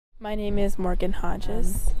My name is Morgan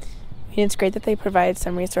Hodges. It's great that they provide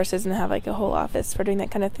some resources and have like a whole office for doing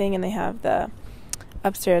that kind of thing, and they have the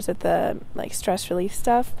upstairs with the like stress relief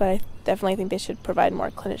stuff, but I definitely think they should provide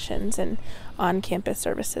more clinicians and on-campus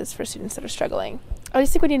services for students that are struggling. I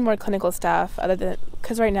just think we need more clinical staff, other than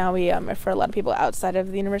because right now we refer a lot of people outside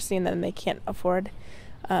of the university and then they can't afford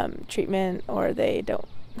treatment or they don't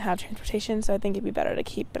have transportation, so I think it'd be better to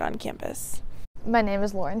keep it on campus. My name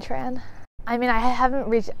is Lauren Tran. I mean, I haven't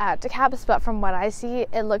reached out to CAPS, but from what I see,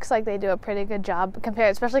 it looks like they do a pretty good job,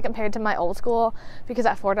 especially compared to my old school, because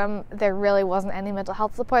at Fordham, there really wasn't any mental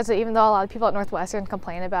health support. So even though a lot of people at Northwestern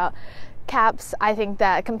complain about CAPS, I think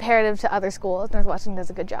that comparative to other schools, Northwestern does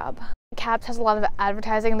a good job. CAPS has a lot of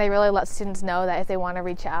advertising. They really let students know that if they want to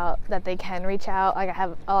reach out, that they can reach out. Like, I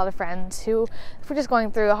have a lot of friends who were just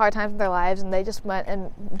going through a hard time in their lives, and they just went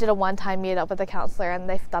and did a one-time meet up with a counselor, and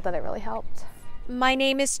they thought that it really helped. My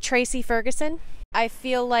name is Tracy Ferguson. I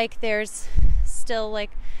feel like there's still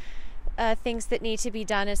things that need to be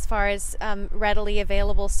done as far as readily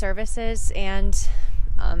available services and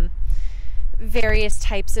various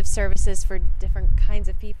types of services for different kinds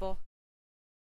of people.